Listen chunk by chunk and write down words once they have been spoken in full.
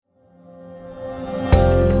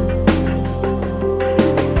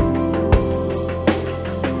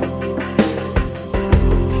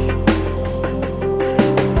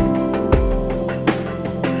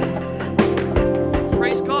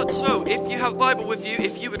Bible with you,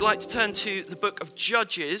 if you would like to turn to the book of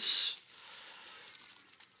Judges,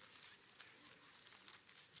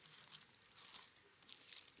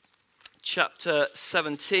 chapter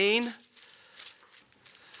 17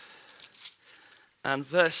 and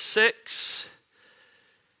verse 6,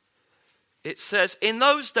 it says, "In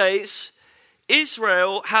those days,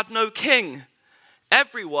 Israel had no king.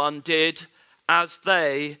 Everyone did as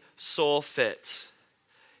they saw fit."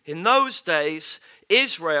 In those days,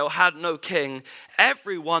 Israel had no king.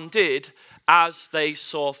 Everyone did as they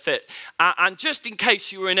saw fit. And just in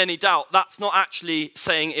case you were in any doubt, that's not actually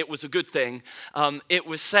saying it was a good thing. It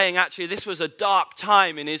was saying actually this was a dark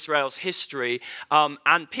time in Israel's history,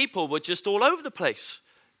 and people were just all over the place.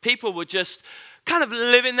 People were just kind of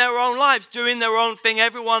living their own lives, doing their own thing,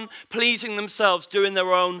 everyone pleasing themselves, doing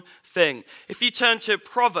their own thing. If you turn to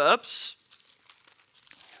Proverbs,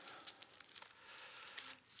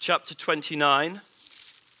 chapter 29.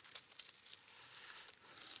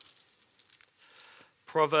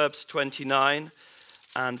 Proverbs 29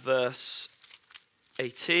 and verse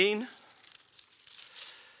 18.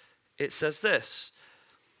 It says this: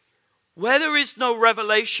 "Where there is no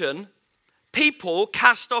revelation, people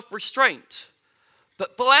cast off restraint,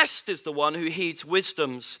 but blessed is the one who heeds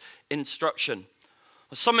wisdom's instruction."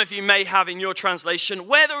 Some of you may have in your translation,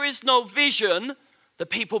 "Where there is no vision, the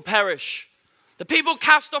people perish." The people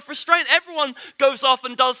cast off restraint. Everyone goes off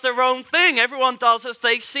and does their own thing. Everyone does as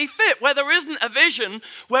they see fit. Where there isn't a vision,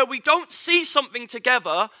 where we don't see something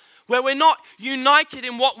together, where we're not united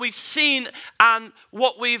in what we've seen and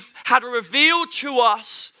what we've had revealed to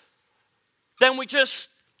us, then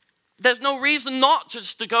there's no reason not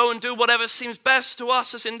just to go and do whatever seems best to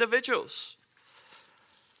us as individuals.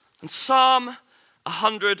 And Psalm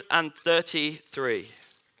 133.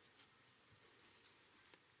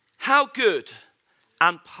 "How good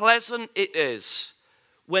and pleasant it is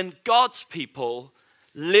when God's people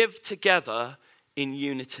live together in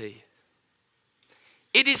unity.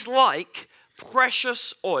 It is like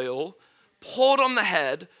precious oil poured on the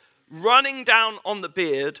head, running down on the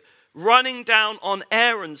beard, running down on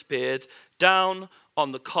Aaron's beard, down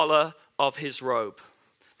on the collar of his robe."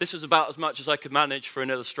 This was about as much as I could manage for an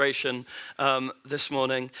illustration this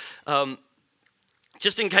morning.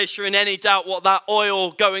 Just in case you're in any doubt what that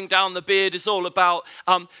oil going down the beard is all about,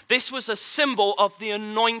 this was a symbol of the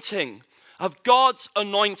anointing, of God's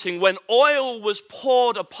anointing. When oil was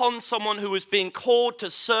poured upon someone who was being called to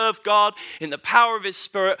serve God in the power of his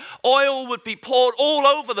Spirit, oil would be poured all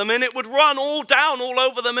over them, and it would run all down all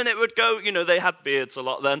over them, and it would go, they had beards a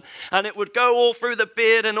lot then, and it would go all through the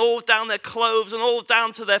beard and all down their clothes and all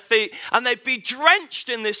down to their feet, and they'd be drenched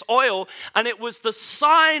in this oil, and it was the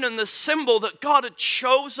sign and the symbol that God had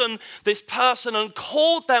chosen this person and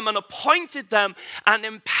called them and appointed them and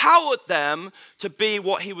empowered them to be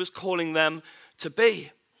what he was calling them to be.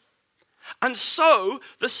 And so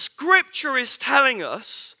the scripture is telling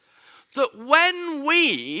us that when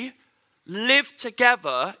we live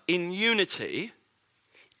together in unity,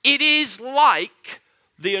 it is like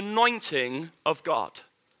the anointing of God.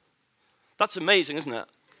 That's amazing, isn't it?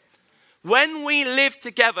 When we live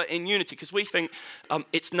together in unity, because we think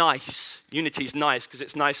it's nice, unity's nice because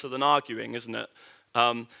it's nicer than arguing, isn't it?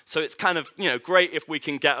 So it's kind of, great if we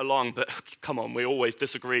can get along, but come on, we always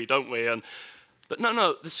disagree, don't we? But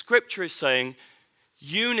no, the scripture is saying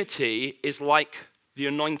unity is like the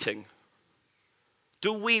anointing.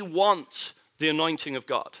 Do we want the anointing of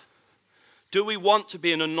God? Do we want to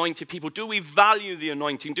be an anointed people? Do we value the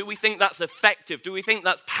anointing? Do we think that's effective? Do we think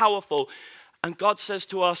that's powerful? And God says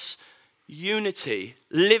to us, unity,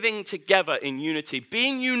 living together in unity,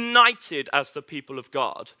 being united as the people of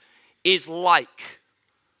God is like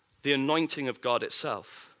the anointing of God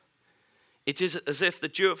itself. It is as if the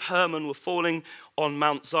dew of Hermon were falling on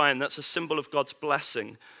Mount Zion. That's a symbol of God's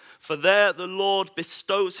blessing. For there the Lord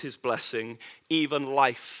bestows his blessing, even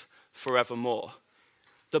life forevermore.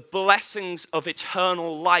 The blessings of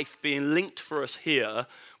eternal life being linked for us here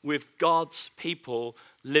with God's people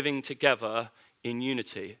living together in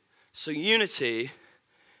unity. So unity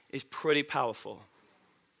is pretty powerful.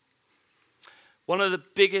 One of the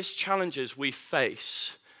biggest challenges we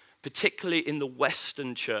face, particularly in the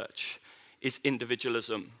Western church, is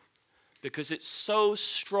individualism, because it's so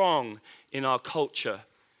strong in our culture.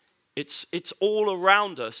 It's all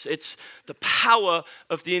around us. It's the power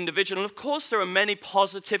of the individual. And of course, there are many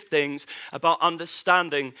positive things about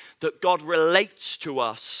understanding that God relates to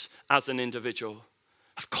us as an individual.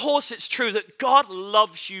 Of course, it's true that God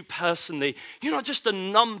loves you personally. You're not just a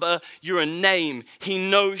number, you're a name. He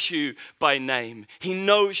knows you by name. He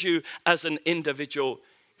knows you as an individual.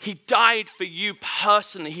 He died for you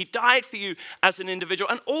personally. He died for you as an individual.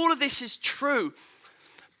 And all of this is true.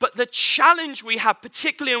 But the challenge we have,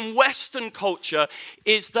 particularly in Western culture,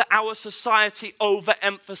 is that our society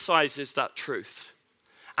overemphasizes that truth.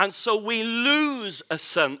 And so we lose a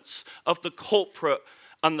sense of the corporate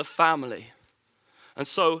and the family. And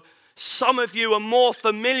so some of you are more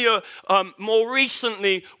familiar, more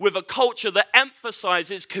recently, with a culture that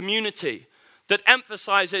emphasizes community, that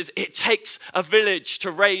emphasizes it takes a village to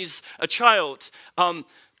raise a child.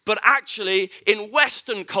 But actually, in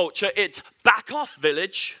Western culture, it's back off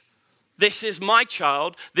village. This is my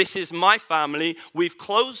child. This is my family. We've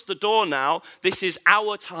closed the door now. This is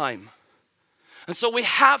our time. And so we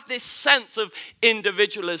have this sense of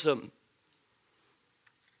individualism.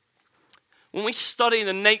 When we study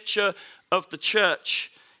the nature of the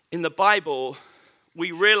church in the Bible,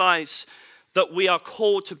 we realize that we are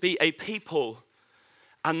called to be a people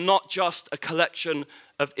and not just a collection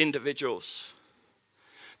of individuals.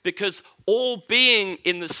 Because all being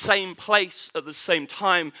in the same place at the same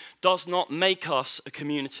time does not make us a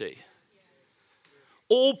community.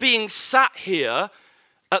 All being sat here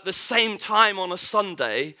at the same time on a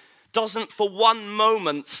Sunday doesn't for one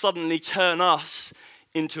moment suddenly turn us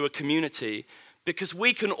into a community, because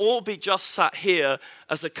we can all be just sat here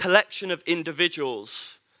as a collection of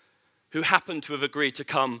individuals who happen to have agreed to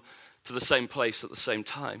come to the same place at the same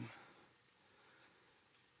time.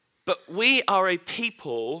 But we are a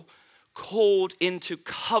people called into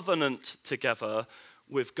covenant together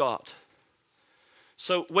with God.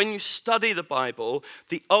 So when you study the Bible,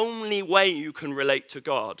 the only way you can relate to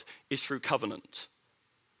God is through covenant.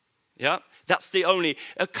 Yeah? That's the only.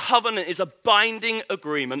 A covenant is a binding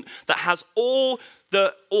agreement that has all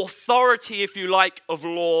the authority, if you like, of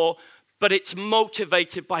law, but it's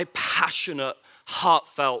motivated by passionate,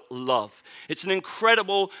 heartfelt love. It's an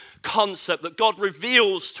incredible concept that God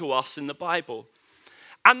reveals to us in the Bible.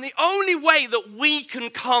 And the only way that we can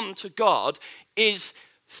come to God is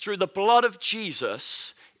through the blood of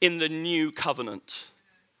Jesus in the new covenant.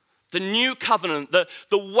 The new covenant,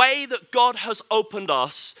 the way that God has opened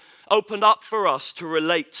up for us to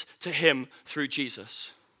relate to him through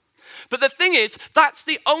Jesus. But the thing is, that's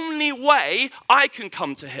the only way I can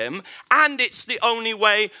come to him, and it's the only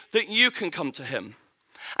way that you can come to him.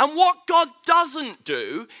 And what God doesn't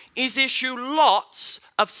do is issue lots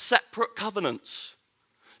of separate covenants.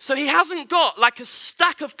 So he hasn't got like a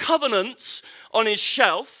stack of covenants on his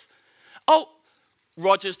shelf. Oh,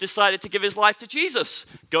 Roger's decided to give his life to Jesus.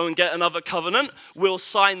 Go and get another covenant. We'll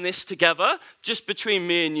sign this together, just between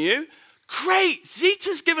me and you. Great,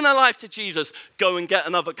 Zita's given her life to Jesus. Go and get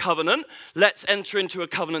another covenant. Let's enter into a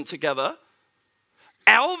covenant together.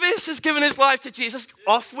 Elvis has given his life to Jesus.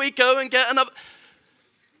 Off we go and get another.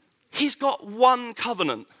 He's got one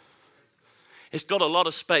covenant. It's got a lot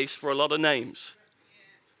of space for a lot of names.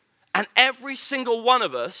 And every single one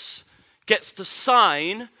of us gets to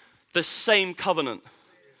sign the same covenant.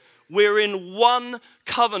 We're in one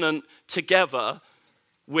covenant together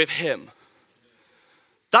with him.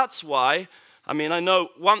 That's why, I know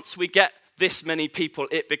once we get this many people,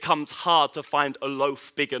 it becomes hard to find a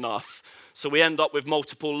loaf big enough. So we end up with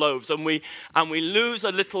multiple loaves, and we lose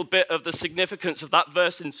a little bit of the significance of that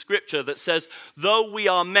verse in Scripture that says, though we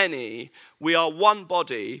are many, we are one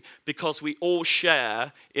body because we all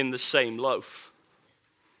share in the same loaf.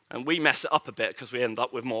 And we mess it up a bit because we end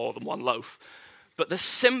up with more than one loaf. But the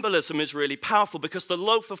symbolism is really powerful because the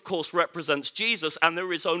loaf, of course, represents Jesus, and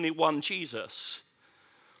there is only one Jesus,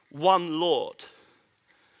 one Lord,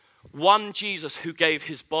 one Jesus who gave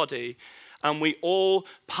his body, and we all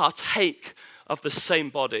partake of the same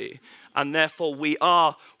body, and therefore we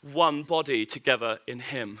are one body together in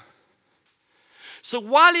him. So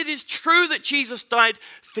while it is true that Jesus died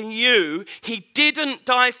for you, he didn't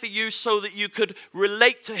die for you so that you could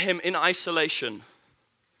relate to him in isolation.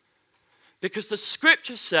 Because the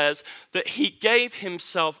scripture says that he gave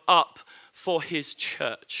himself up for his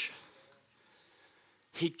church.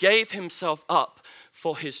 He gave himself up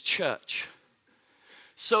for his church.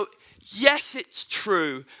 So yes, it's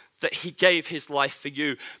true that he gave his life for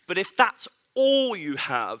you, but if that's all you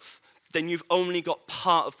have, then you've only got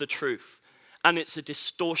part of the truth, and it's a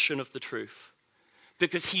distortion of the truth.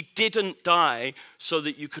 Because he didn't die so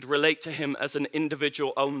that you could relate to him as an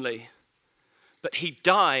individual only, but he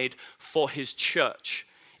died for his church.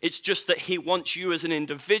 It's just that he wants you as an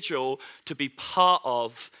individual to be part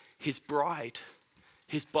of his bride,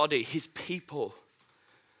 his body, his people.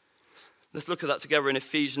 Let's look at that together in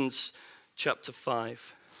Ephesians chapter 5.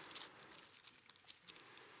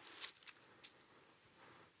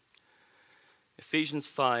 Ephesians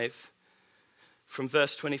 5, from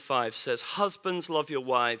verse 25 says, "Husbands, love your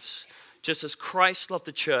wives, just as Christ loved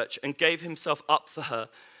the church and gave himself up for her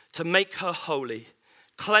to make her holy,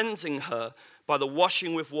 cleansing her by the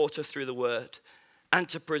washing with water through the word, and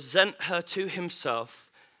to present her to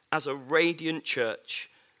himself as a radiant church,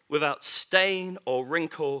 without stain or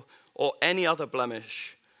wrinkle or any other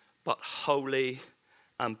blemish, but holy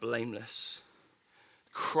and blameless."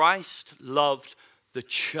 Christ loved the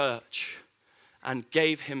church and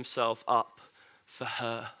gave himself up for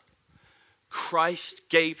her. Christ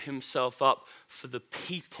gave himself up for the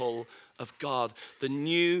people of God, the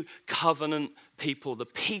new covenant people, the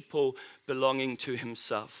people belonging to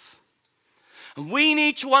himself. And we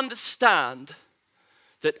need to understand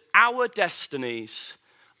that our destinies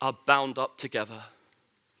are bound up together.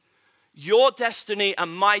 Your destiny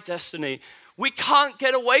and my destiny, we can't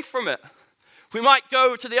get away from it. We might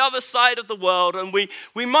go to the other side of the world and we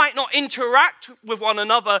might not interact with one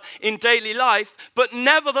another in daily life, but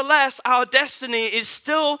nevertheless, our destiny is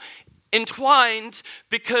still entwined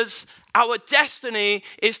because our destiny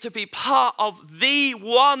is to be part of the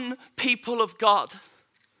one people of God.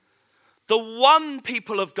 The one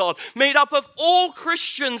people of God, made up of all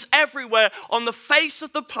Christians everywhere on the face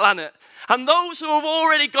of the planet, and those who have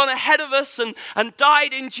already gone ahead of us and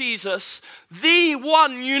died in Jesus, the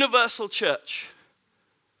one universal church.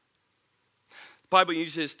 The Bible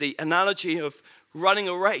uses the analogy of running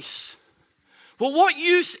a race. Well, what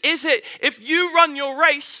use is it if you run your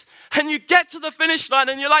race and you get to the finish line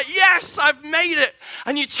and you're like, yes, I've made it.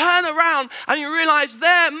 And you turn around and you realize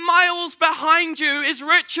there, miles behind you is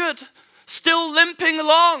Richard, still limping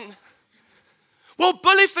along. Well,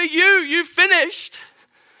 bully for you, you finished.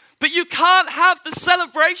 But you can't have the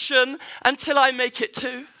celebration until I make it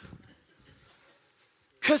too.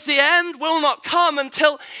 Because the end will not come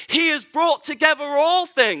until he has brought together all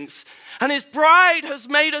things and his bride has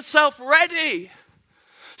made herself ready.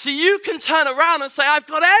 So you can turn around and say, I've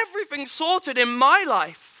got everything sorted in my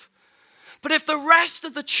life. But if the rest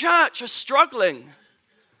of the church are struggling,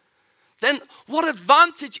 then what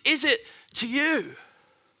advantage is it to you?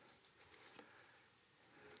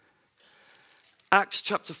 Acts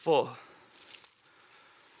chapter 4.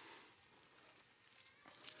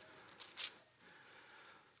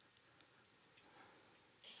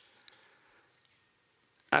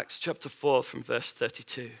 Acts chapter 4 from verse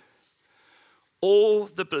 32. All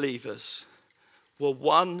the believers were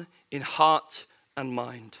one in heart and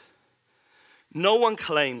mind. No one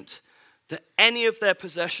claimed that any of their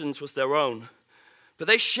possessions was their own, but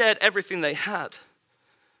they shared everything they had.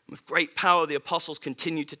 With great power, the apostles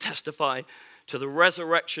continued to testify to the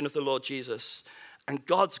resurrection of the Lord Jesus. And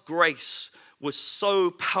God's grace was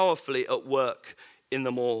so powerfully at work in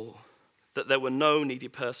them all that there were no needy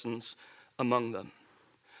persons among them.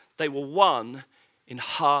 They were one in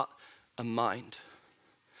heart and mind.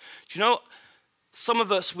 Do you know, some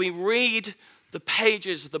of us, we read the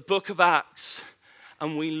pages of the book of Acts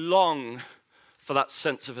and we long for that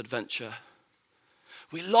sense of adventure.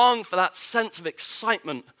 We long for that sense of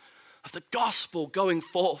excitement of the gospel going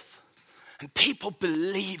forth and people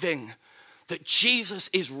believing that Jesus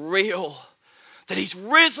is real, that he's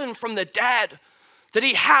risen from the dead, that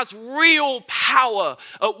he has real power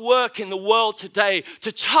at work in the world today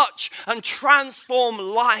to touch and transform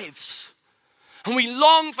lives. And we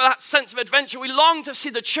long for that sense of adventure. We long to see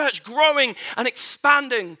the church growing and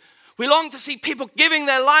expanding. We long to see people giving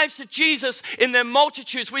their lives to Jesus in their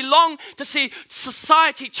multitudes. We long to see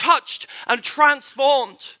society touched and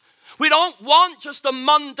transformed. We don't want just a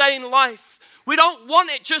mundane life. We don't want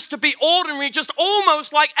it just to be ordinary, just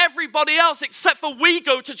almost like everybody else, except for we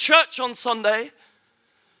go to church on Sunday.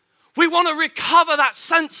 We want to recover that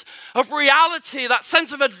sense of reality, that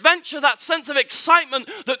sense of adventure, that sense of excitement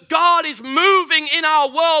that God is moving in our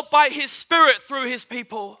world by his Spirit through his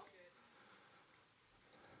people.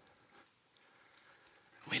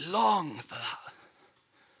 We long for that.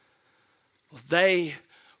 Well, they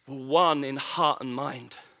were one in heart and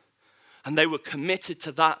mind, and they were committed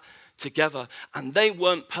to that together, and they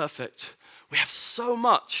weren't perfect. We have so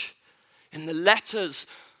much in the letters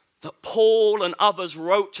that Paul and others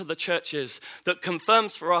wrote to the churches that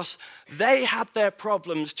confirms for us they had their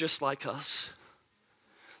problems just like us.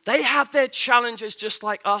 They had their challenges just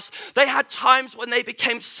like us. They had times when they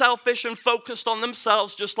became selfish and focused on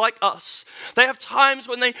themselves just like us. They have times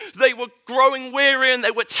when they were growing weary and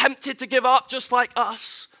they were tempted to give up just like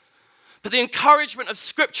us. But the encouragement of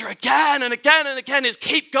Scripture again and again and again is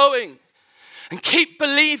keep going. And keep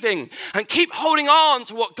believing and keep holding on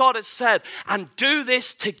to what God has said and do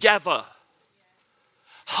this together.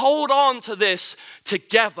 Hold on to this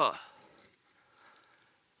together.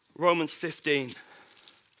 Romans 15.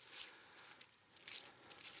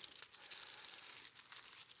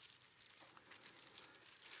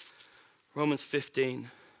 Romans 15,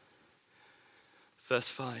 verse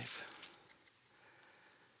 5.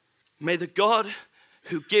 May the God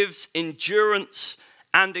who gives endurance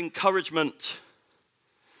and encouragement.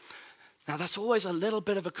 Now that's always a little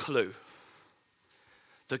bit of a clue.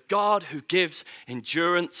 The God who gives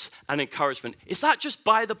endurance and encouragement. Is that just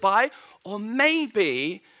by the by? Or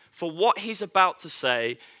maybe for what he's about to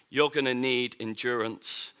say, you're going to need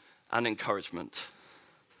endurance and encouragement.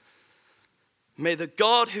 May the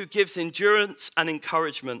God who gives endurance and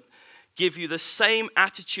encouragement give you the same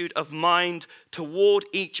attitude of mind toward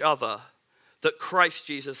each other that Christ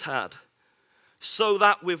Jesus had, so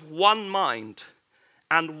that with one mind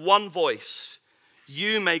and one voice,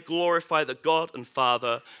 you may glorify the God and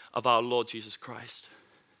Father of our Lord Jesus Christ.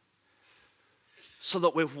 So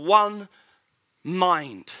that with one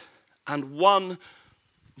mind and one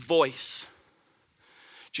voice.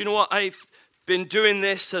 Do you know what? I've been doing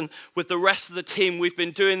this, and with the rest of the team, we've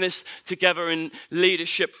been doing this together in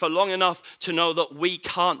leadership for long enough to know that we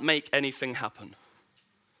can't make anything happen.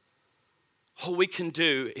 All we can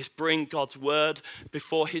do is bring God's word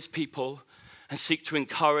before his people and seek to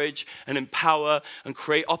encourage and empower and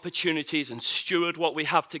create opportunities and steward what we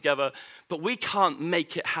have together. But we can't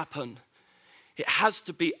make it happen. It has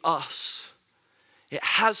to be us. It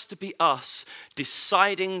has to be us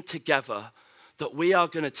deciding together that we are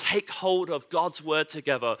going to take hold of God's word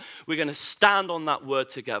together. We're going to stand on that word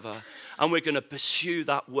together, and we're going to pursue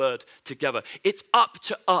that word together. It's up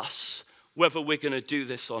to us whether we're going to do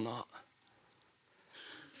this or not.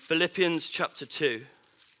 Philippians chapter 2.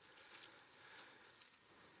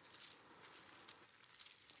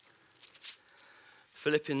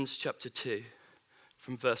 Philippians chapter 2,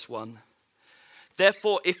 from verse 1.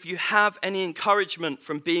 Therefore, if you have any encouragement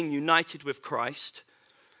from being united with Christ,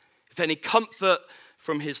 if any comfort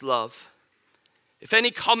from his love, if any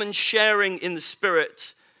common sharing in the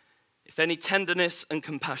Spirit, if any tenderness and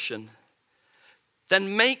compassion,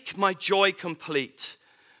 then make my joy complete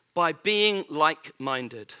by being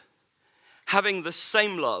like-minded, having the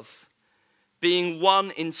same love, being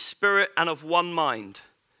one in spirit and of one mind.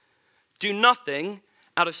 Do nothing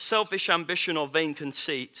out of selfish ambition or vain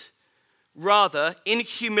conceit. Rather, in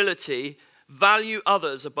humility, value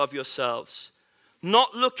others above yourselves,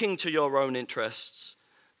 not looking to your own interests,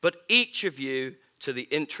 but each of you to the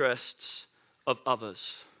interests of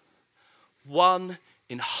others. One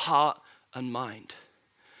in heart and mind,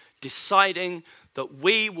 deciding that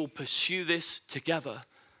we will pursue this together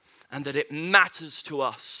and that it matters to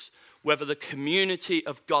us whether the community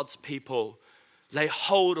of God's people lay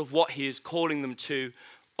hold of what he is calling them to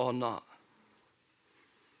or not.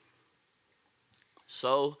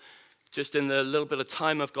 So, just in the little bit of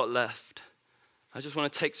time I've got left, I just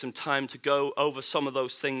want to take some time to go over some of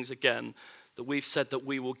those things again that we've said that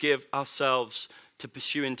we will give ourselves to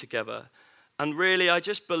pursuing together. And really, I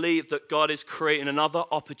just believe that God is creating another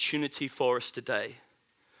opportunity for us today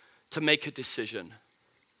to make a decision.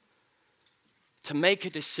 To make a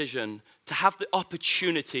decision, to have the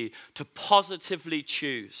opportunity to positively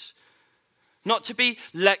choose. Not to be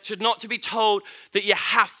lectured, not to be told that you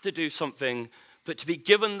have to do something, but to be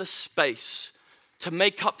given the space to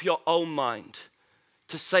make up your own mind.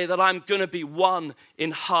 To say that I'm going to be one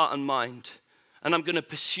in heart and mind. And I'm going to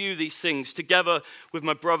pursue these things together with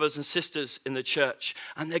my brothers and sisters in the church.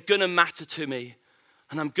 And they're going to matter to me.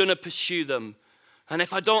 And I'm going to pursue them. And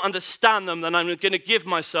if I don't understand them, then I'm going to give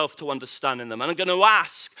myself to understanding them. And I'm going to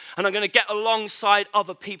ask. And I'm going to get alongside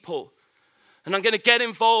other people. And I'm going to get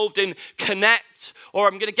involved in Connect, or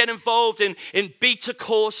I'm going to get involved in Beta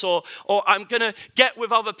Course, or I'm going to get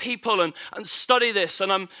with other people and study this.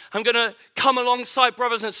 And I'm going to come alongside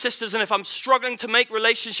brothers and sisters. And if I'm struggling to make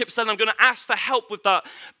relationships, then I'm going to ask for help with that.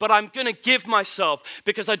 But I'm going to give myself,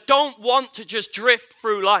 because I don't want to just drift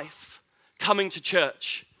through life coming to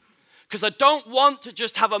church. Because I don't want to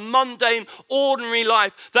just have a mundane, ordinary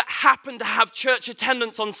life that happened to have church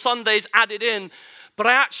attendance on Sundays added in. But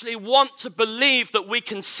I actually want to believe that we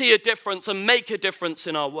can see a difference and make a difference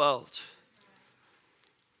in our world.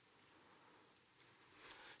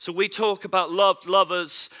 So we talk about loved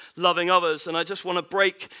lovers, loving others, and I just want to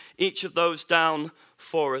break each of those down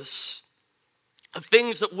for us. The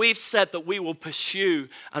things that we've said that we will pursue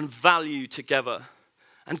and value together,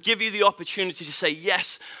 and give you the opportunity to say,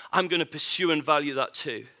 yes, I'm going to pursue and value that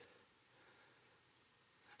too.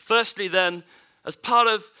 Firstly then, as part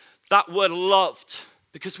of that word loved,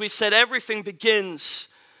 because we've said everything begins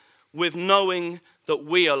with knowing that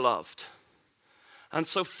we are loved. And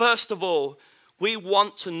so first of all, we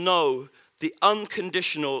want to know the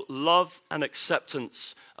unconditional love and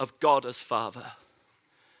acceptance of God as Father.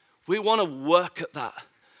 We want to work at that.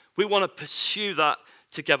 We want to pursue that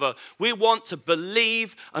together. We want to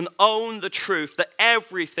believe and own the truth that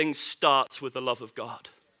everything starts with the love of God.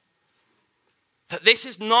 That this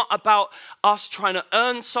is not about us trying to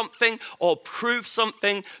earn something or prove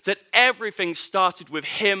something, that everything started with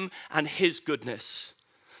him and his goodness.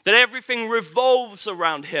 That everything revolves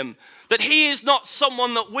around him. That he is not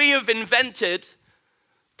someone that we have invented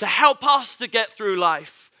to help us to get through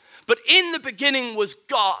life. But in the beginning was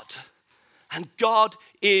God, and God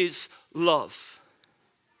is love.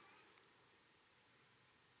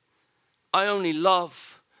 I only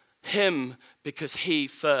love him because he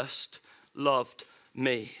first loved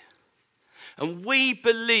me. And we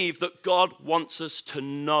believe that God wants us to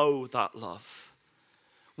know that love.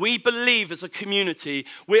 We believe as a community,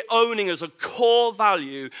 we're owning as a core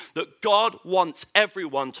value that God wants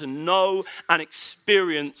everyone to know and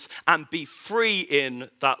experience and be free in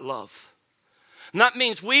that love. And that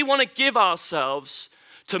means we want to give ourselves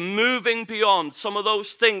to moving beyond some of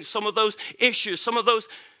those things, some of those issues, some of those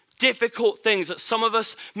difficult things that some of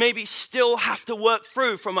us maybe still have to work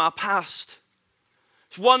through from our past.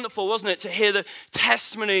 It's wonderful, wasn't it, to hear the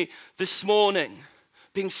testimony this morning,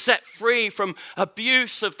 being set free from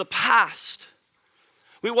abuse of the past.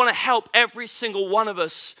 We want to help every single one of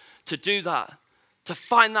us to do that, to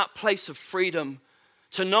find that place of freedom,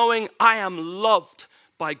 to knowing I am loved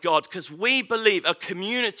by God, because we believe a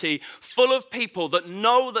community full of people that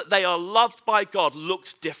know that they are loved by God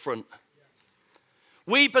looks different.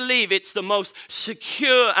 We believe it's the most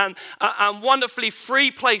secure and wonderfully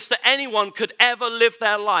free place that anyone could ever live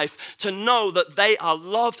their life, to know that they are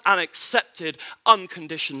loved and accepted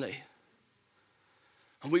unconditionally.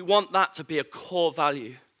 And we want that to be a core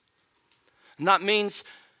value. And that means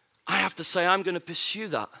I have to say, I'm going to pursue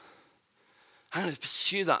that. I'm going to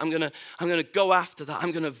pursue that. I'm going to go after that.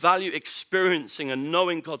 I'm going to value experiencing and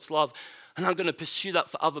knowing God's love. And I'm going to pursue that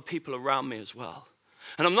for other people around me as well.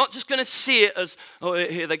 And I'm not just going to see it as, oh,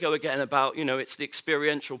 here they go again about, it's the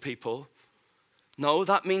experiential people. No,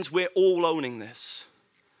 that means we're all owning this.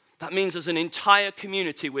 That means as an entire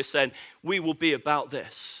community, we're saying, we will be about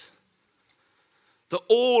this. That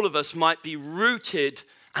all of us might be rooted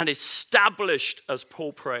and established, as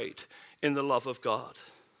Paul prayed, in the love of God.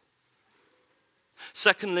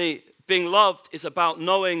 Secondly, being loved is about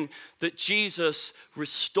knowing that Jesus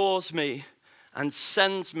restores me and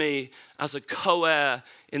sends me as a co-heir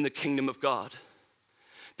in the kingdom of God.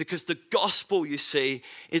 Because the gospel, you see,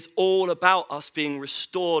 is all about us being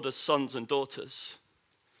restored as sons and daughters.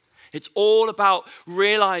 It's all about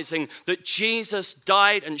realizing that Jesus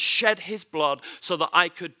died and shed his blood so that I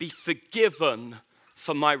could be forgiven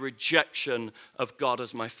for my rejection of God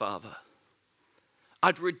as my Father.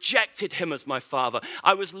 I'd rejected him as my Father.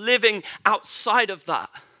 I was living outside of that.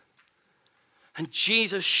 And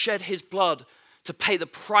Jesus shed his blood to pay the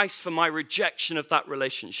price for my rejection of that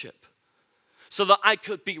relationship, so that I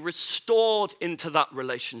could be restored into that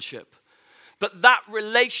relationship. But that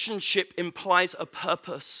relationship implies a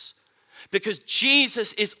purpose, because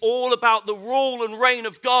Jesus is all about the rule and reign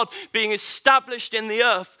of God being established in the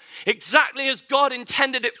earth, exactly as God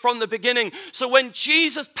intended it from the beginning. So when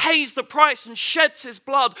Jesus pays the price and sheds his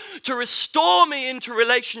blood to restore me into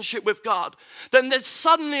relationship with God, then there's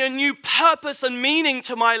suddenly a new purpose and meaning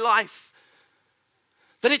to my life.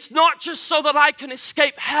 That it's not just so that I can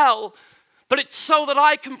escape hell, but it's so that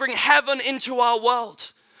I can bring heaven into our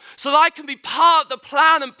world. So that I can be part of the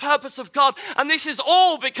plan and purpose of God. And this is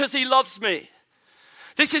all because he loves me.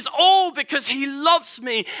 This is all because he loves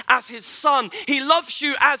me as his son. He loves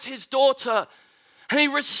you as his daughter. And he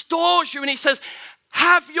restores you and he says,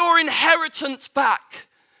 have your inheritance back.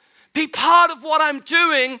 Be part of what I'm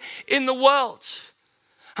doing in the world.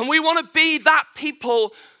 And we want to be that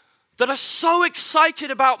people that are so excited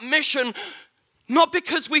about mission, not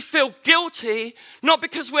because we feel guilty, not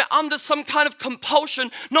because we're under some kind of compulsion,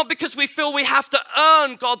 not because we feel we have to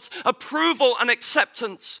earn God's approval and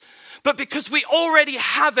acceptance, but because we already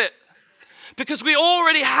have it. Because we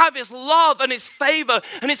already have his love and his favor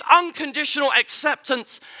and his unconditional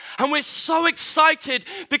acceptance. And we're so excited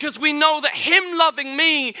because we know that him loving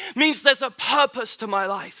me means there's a purpose to my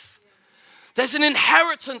life. There's an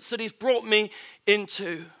inheritance that he's brought me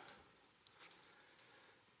into.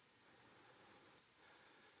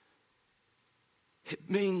 It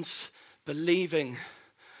means believing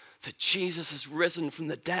that Jesus has risen from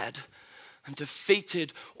the dead and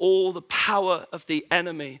defeated all the power of the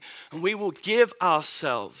enemy. And we will give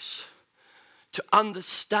ourselves to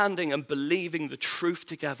understanding and believing the truth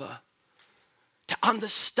together. To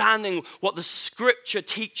understanding what the scripture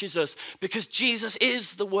teaches us, because Jesus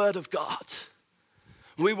is the word of God.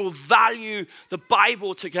 We will value the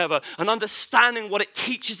Bible together and understanding what it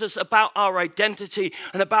teaches us about our identity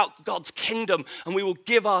and about God's kingdom. And we will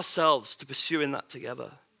give ourselves to pursuing that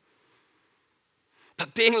together.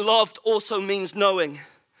 But being loved also means knowing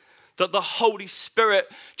that the Holy Spirit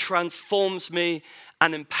transforms me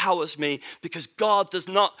and empowers me, because God does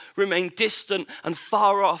not remain distant and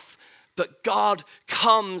far off, but God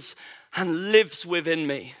comes and lives within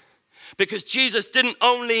me. Because Jesus didn't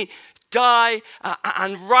only die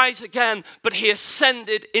and rise again, but he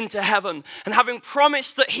ascended into heaven. And having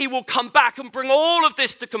promised that he will come back and bring all of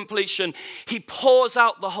this to completion, he pours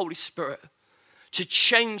out the Holy Spirit to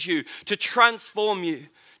change you, to transform you,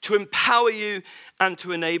 to empower you, and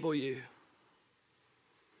to enable you.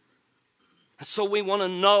 And so we want to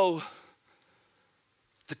know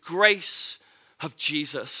the grace of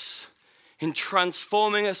Jesus in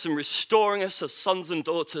transforming us and restoring us as sons and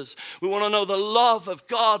daughters. We want to know the love of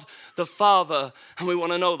God the Father, and we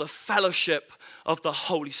want to know the fellowship of the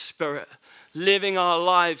Holy Spirit, living our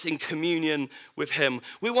lives in communion with him.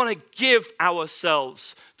 We want to give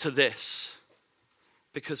ourselves to this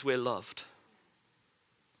because we're loved.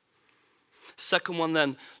 Second one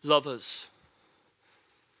then, lovers.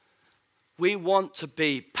 We want to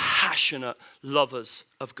be passionate lovers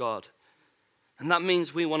of God. And that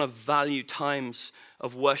means we want to value times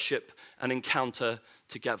of worship and encounter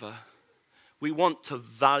together. We want to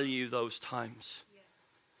value those times.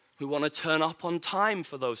 We want to turn up on time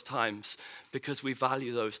for those times because we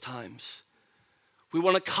value those times. We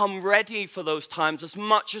want to come ready for those times as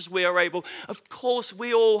much as we are able. Of course,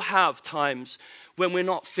 we all have times when we're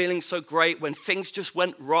not feeling so great, when things just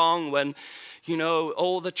went wrong, when,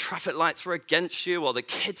 all the traffic lights were against you, or the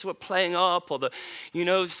kids were playing up, or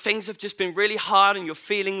things have just been really hard and you're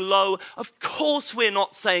feeling low. Of course, we're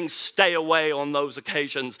not saying stay away on those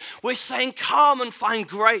occasions. We're saying come and find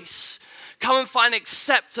grace. Come and find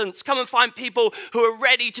acceptance. Come and find people who are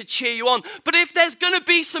ready to cheer you on. But if there's going to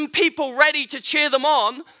be some people ready to cheer them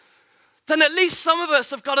on, then at least some of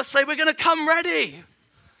us have got to say we're going to come ready.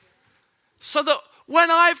 So that when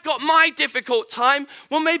I've got my difficult time,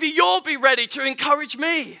 well, maybe you'll be ready to encourage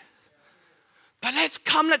me. But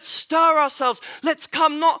let's stir ourselves. Let's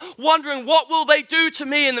come not wondering what will they do to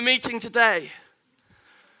me in the meeting today.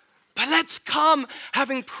 But let's come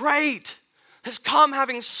having prayed. Let's come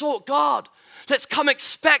having sought God. Let's come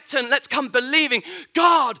expectant. Let's come believing,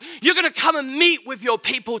 God, you're going to come and meet with your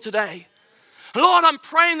people today. Lord, I'm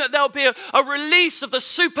praying that there'll be a release of the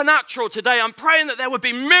supernatural today. I'm praying that there would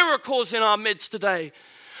be miracles in our midst today.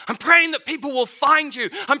 I'm praying that people will find you.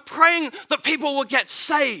 I'm praying that people will get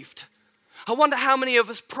saved. I wonder how many of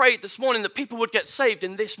us prayed this morning that people would get saved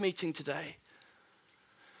in this meeting today.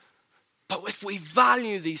 But if we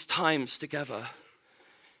value these times together,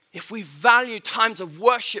 if we value times of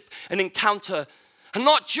worship and encounter, and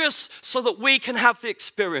not just so that we can have the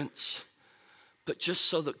experience, but just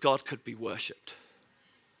so that God could be worshipped.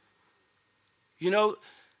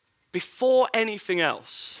 Before anything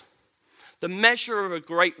else, the measure of a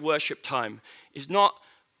great worship time is not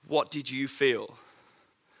what did you feel.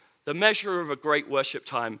 The measure of a great worship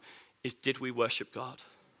time is did we worship God?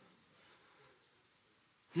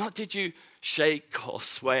 Not did you shake or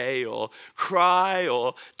sway or cry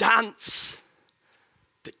or dance,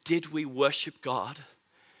 but did we worship God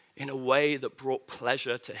in a way that brought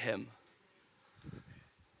pleasure to him?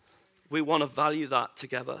 We want to value that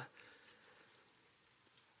together.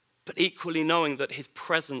 But equally knowing that his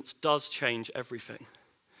presence does change everything.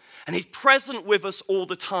 And he's present with us all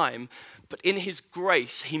the time, but in his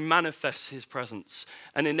grace, he manifests his presence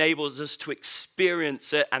and enables us to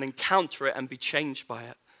experience it and encounter it and be changed by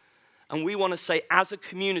it. And we want to say, as a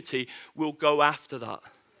community, we'll go after that.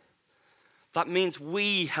 That means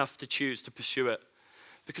we have to choose to pursue it.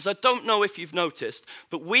 Because I don't know if you've noticed,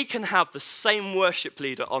 but we can have the same worship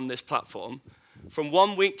leader on this platform from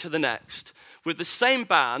one week to the next with the same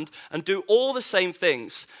band and do all the same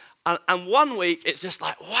things. And one week, it's just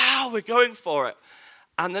like, wow, we're going for it.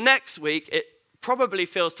 And the next week, it probably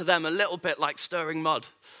feels to them a little bit like stirring mud.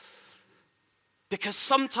 Because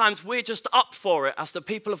sometimes we're just up for it as the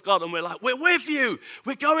people of God, and we're like, we're with you.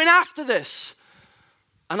 We're going after this.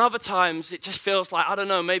 And other times, it just feels like, I don't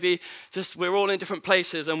know, maybe just we're all in different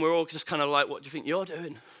places, and we're all just kind of like, what do you think you're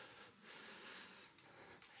doing?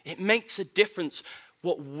 It makes a difference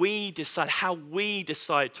what we decide, how we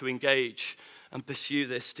decide to engage and pursue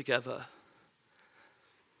this together.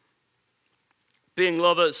 Being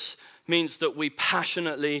lovers means that we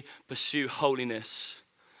passionately pursue holiness.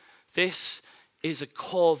 This is a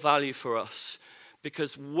core value for us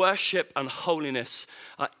because worship and holiness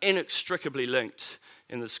are inextricably linked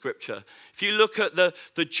in the scripture. If you look at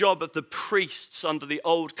the job of the priests under the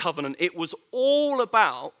old covenant, it was all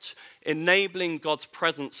about enabling God's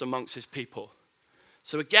presence amongst his people.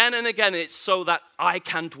 So again and again, it's so that I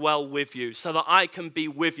can dwell with you, so that I can be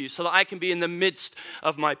with you, so that I can be in the midst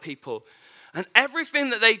of my people. And everything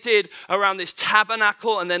that they did around this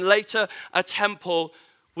tabernacle and then later a temple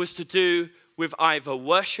was to do with either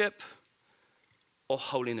worship or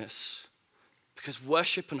holiness. Because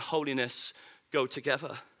worship and holiness go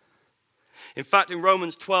together. In fact, in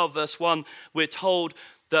Romans 12, verse 1, we're told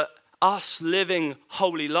that us living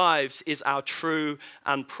holy lives is our true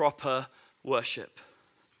and proper worship.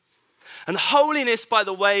 And holiness, by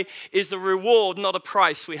the way, is a reward, not a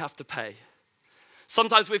price we have to pay.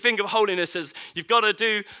 Sometimes we think of holiness as you've got to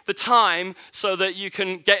do the time so that you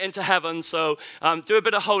can get into heaven. So do a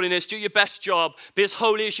bit of holiness, do your best job, be as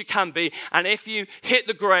holy as you can be. And if you hit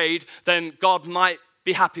the grade, then God might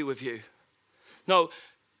be happy with you. No,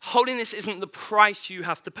 holiness isn't the price you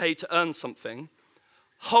have to pay to earn something.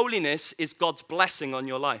 Holiness is God's blessing on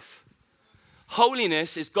your life.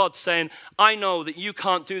 Holiness is God saying, I know that you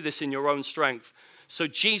can't do this in your own strength. So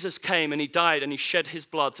Jesus came and he died and he shed his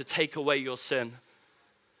blood to take away your sin.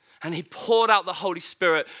 And he poured out the Holy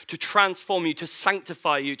Spirit to transform you, to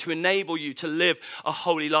sanctify you, to enable you to live a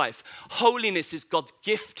holy life. Holiness is God's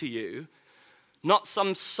gift to you, not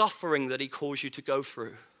some suffering that he calls you to go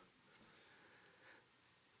through.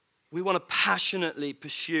 We want to passionately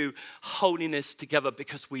pursue holiness together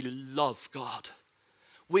because we love God.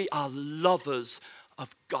 We are lovers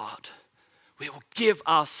of God. We will give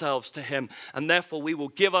ourselves to him, and therefore we will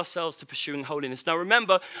give ourselves to pursuing holiness. Now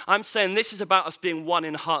remember, I'm saying this is about us being one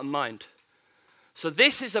in heart and mind. So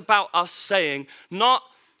this is about us saying, not,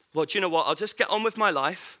 well, do you know what, I'll just get on with my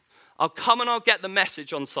life. I'll come and I'll get the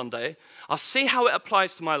message on Sunday. I'll see how it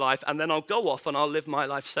applies to my life, and then I'll go off and I'll live my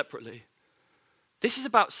life separately. This is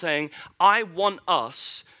about saying, I want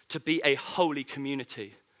us to be a holy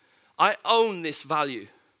community. I own this value.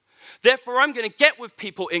 Therefore, I'm going to get with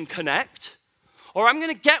people in Connect, or I'm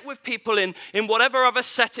going to get with people in whatever other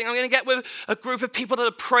setting. I'm going to get with a group of people that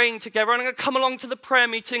are praying together. I'm going to come along to the prayer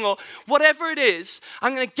meeting or whatever it is.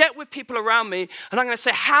 I'm going to get with people around me and I'm going to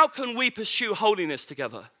say, how can we pursue holiness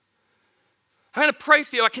together? I'm going to pray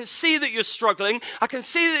for you. I can see that you're struggling. I can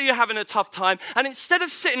see that you're having a tough time. And instead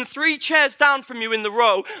of sitting 3 chairs down from you in the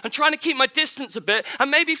row and trying to keep my distance a bit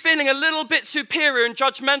and maybe feeling a little bit superior and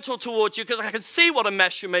judgmental towards you because I can see what a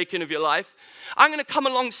mess you're making of your life, I'm going to come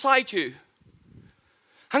alongside you.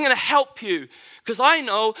 I'm going to help you because I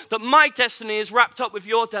know that my destiny is wrapped up with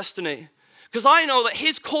your destiny. Because I know that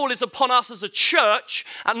his call is upon us as a church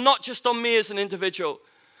and not just on me as an individual.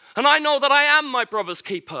 And I know that I am my brother's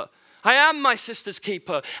keeper. I am my sister's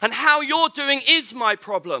keeper. And how you're doing is my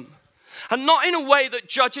problem. And not in a way that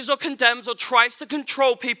judges or condemns or tries to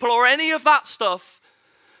control people or any of that stuff,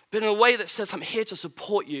 but in a way that says, I'm here to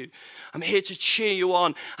support you. I'm here to cheer you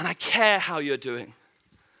on. And I care how you're doing.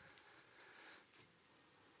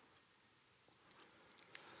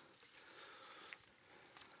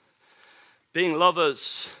 Being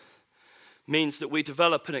lovers means that we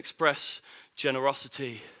develop and express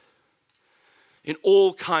generosity in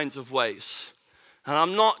all kinds of ways. And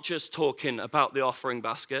I'm not just talking about the offering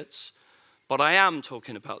baskets, but I am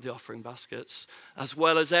talking about the offering baskets as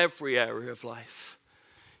well as every area of life.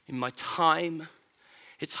 In my time,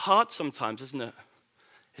 it's hard sometimes, isn't it?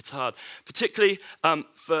 It's hard, particularly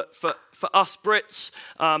for us Brits,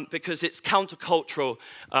 because it's countercultural.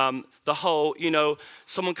 The whole,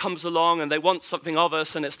 someone comes along and they want something of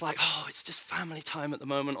us, and it's like, oh, it's just family time at the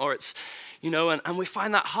moment, or it's, and we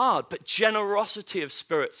find that hard. But generosity of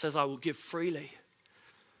spirit says, I will give freely.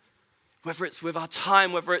 Whether it's with our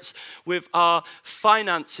time, whether it's with our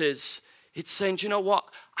finances, it's saying, do you know what?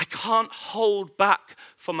 I can't hold back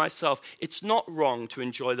for myself. It's not wrong to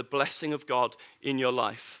enjoy the blessing of God in your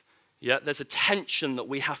life. Yeah, there's a tension that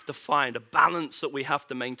we have to find, a balance that we have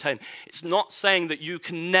to maintain. It's not saying that you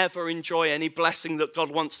can never enjoy any blessing that God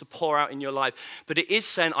wants to pour out in your life, but it is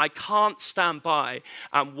saying I can't stand by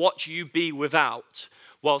and watch you be without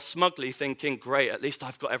while smugly thinking, great, at least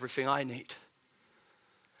I've got everything I need.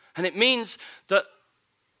 And it means that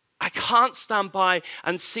I can't stand by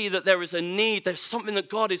and see that there is a need. There's something that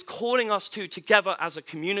God is calling us to together as a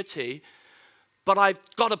community. But I've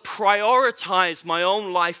got to prioritize my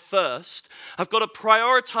own life first. I've got to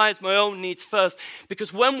prioritize my own needs first.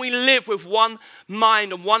 Because when we live with one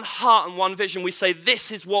mind and one heart and one vision, we say,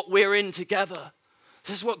 this is what we're in together.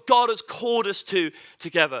 This is what God has called us to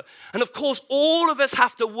together. And of course, all of us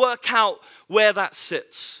have to work out where that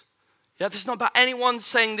sits. Yeah, this is not about anyone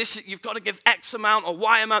saying this, you've got to give X amount or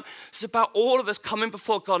Y amount. It's about all of us coming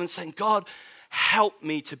before God and saying, God, help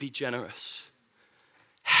me to be generous.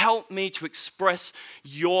 Help me to express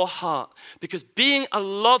your heart. Because being a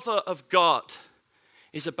lover of God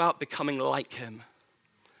is about becoming like him.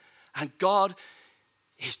 And God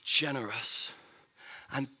is generous.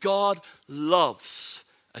 And God loves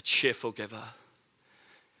a cheerful giver.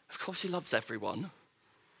 Of course, he loves everyone.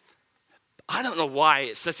 I don't know why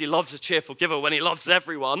it says he loves a cheerful giver when he loves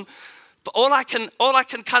everyone. But all I can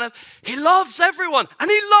he loves everyone.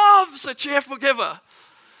 And he loves a cheerful giver.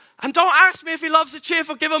 And don't ask me if he loves a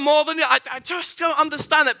cheerful giver more than you. I just don't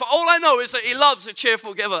understand it. But all I know is that he loves a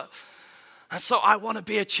cheerful giver. And so I want to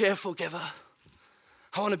be a cheerful giver.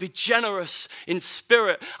 I want to be generous in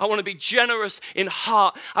spirit. I want to be generous in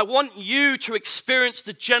heart. I want you to experience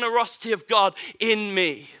the generosity of God in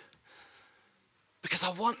me. Because I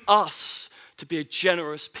want us to be a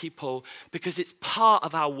generous people, because it's part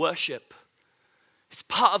of our worship. It's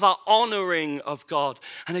part of our honoring of God.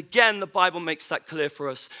 And again, the Bible makes that clear for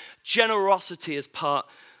us. Generosity is part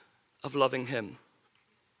of loving him.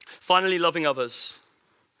 Finally, loving others.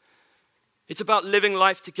 It's about living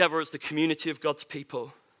life together as the community of God's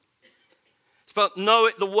people. It's about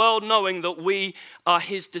the world knowing that we are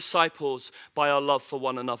his disciples by our love for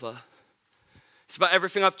one another. It's about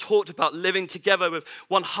everything I've talked about, living together with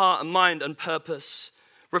one heart and mind and purpose,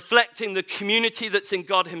 reflecting the community that's in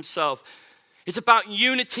God himself. It's about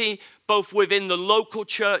unity both within the local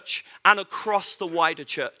church and across the wider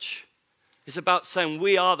church. It's about saying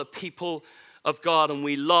we are the people of God and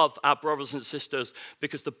we love our brothers and sisters,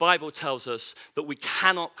 because the Bible tells us that we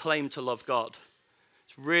cannot claim to love God.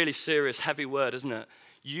 It's a really serious, heavy word, isn't it?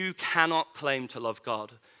 You cannot claim to love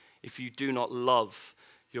God if you do not love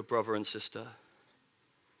your brother and sister.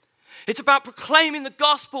 It's about proclaiming the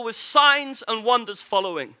gospel with signs and wonders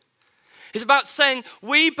following. It's about saying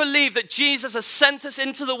we believe that Jesus has sent us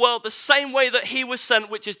into the world the same way that he was sent,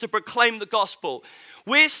 which is to proclaim the gospel.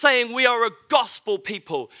 We're saying we are a gospel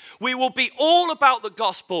people. We will be all about the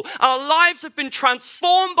gospel. Our lives have been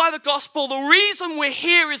transformed by the gospel. The reason we're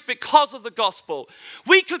here is because of the gospel.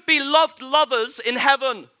 We could be loved lovers in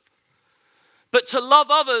heaven, but to love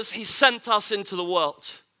others, he sent us into the world.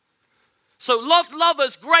 So loved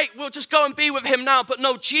lovers, great, we'll just go and be with him now. But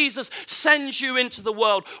no, Jesus sends you into the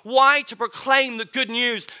world. Why? To proclaim the good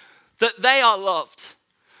news that they are loved,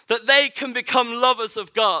 that they can become lovers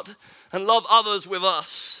of God and love others with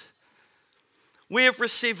us. We have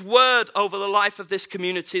received word over the life of this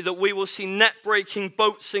community that we will see net-breaking,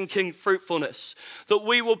 boat-sinking fruitfulness, that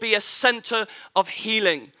we will be a center of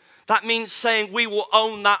healing. That means saying we will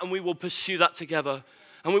own that and we will pursue that together.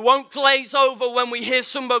 And we won't glaze over when we hear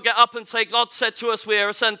somebody get up and say, God said to us we are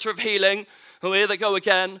a center of healing. Oh, here they go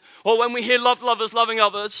again. Or when we hear loved lovers loving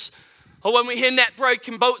others. Or when we hear net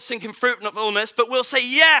breaking, boat sinking, fruitfulness. But we'll say,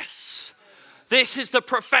 yes, this is the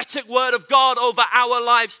prophetic word of God over our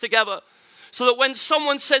lives together. So that when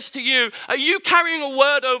someone says to you, are you carrying a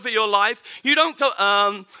word over your life? You don't go,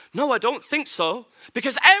 no, I don't think so.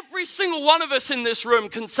 Because every single one of us in this room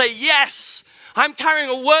can say, yes, I'm carrying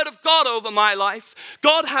a word of God over my life.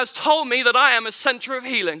 God has told me that I am a center of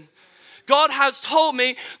healing. God has told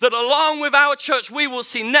me that along with our church, we will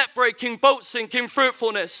see net-breaking, boat-sinking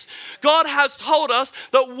fruitfulness. God has told us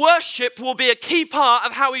that worship will be a key part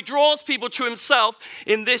of how he draws people to himself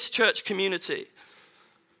in this church community.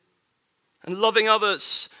 And loving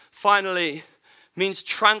others, finally, means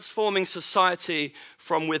transforming society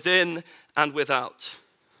from within and without.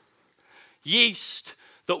 Yeast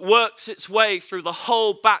that works its way through the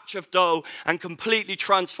whole batch of dough and completely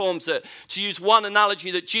transforms it. To use one analogy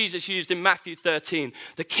that Jesus used in Matthew 13,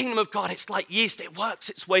 the kingdom of God, it's like yeast. It works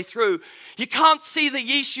its way through. You can't see the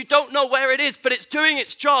yeast. You don't know where it is, but it's doing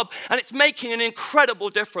its job and it's making an incredible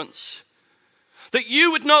difference. That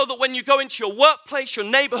you would know that when you go into your workplace, your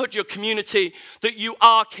neighborhood, your community, that you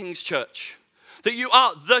are King's Church. That you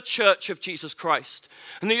are the church of Jesus Christ.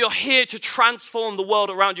 And that you're here to transform the world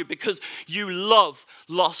around you because you love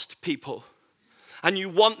lost people. And you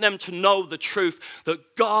want them to know the truth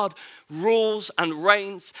that God rules and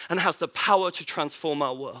reigns and has the power to transform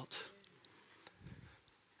our world.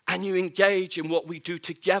 And you engage in what we do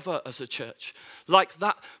together as a church. Like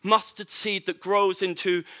that mustard seed that grows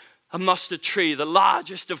into a mustard tree, the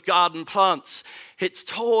largest of garden plants. It's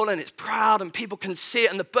tall and it's proud and people can see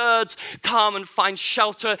it and the birds come and find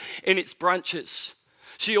shelter in its branches.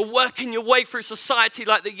 So you're working your way through society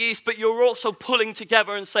like the yeast, but you're also pulling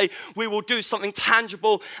together and say, we will do something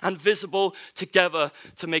tangible and visible together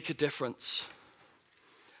to make a difference.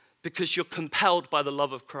 Because you're compelled by the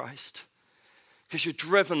love of Christ. Because you're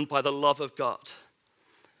driven by the love of God.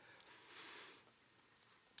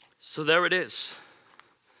 So there it is.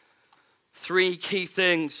 3 key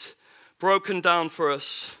things broken down for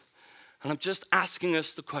us. And I'm just asking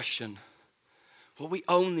us the question, will we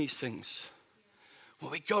own these things?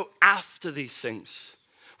 Will we go after these things?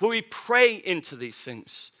 Will we pray into these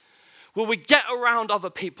things? Will we get around other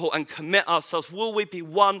people and commit ourselves? Will we be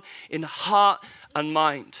one in heart and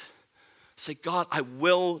mind? Say, God, I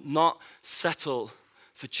will not settle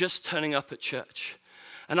for just turning up at church.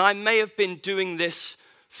 And I may have been doing this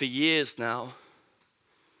for years now,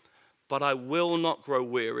 but I will not grow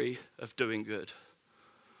weary of doing good.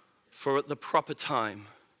 For at the proper time,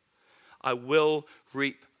 I will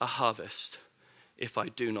reap a harvest if I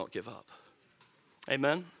do not give up.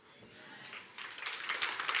 Amen.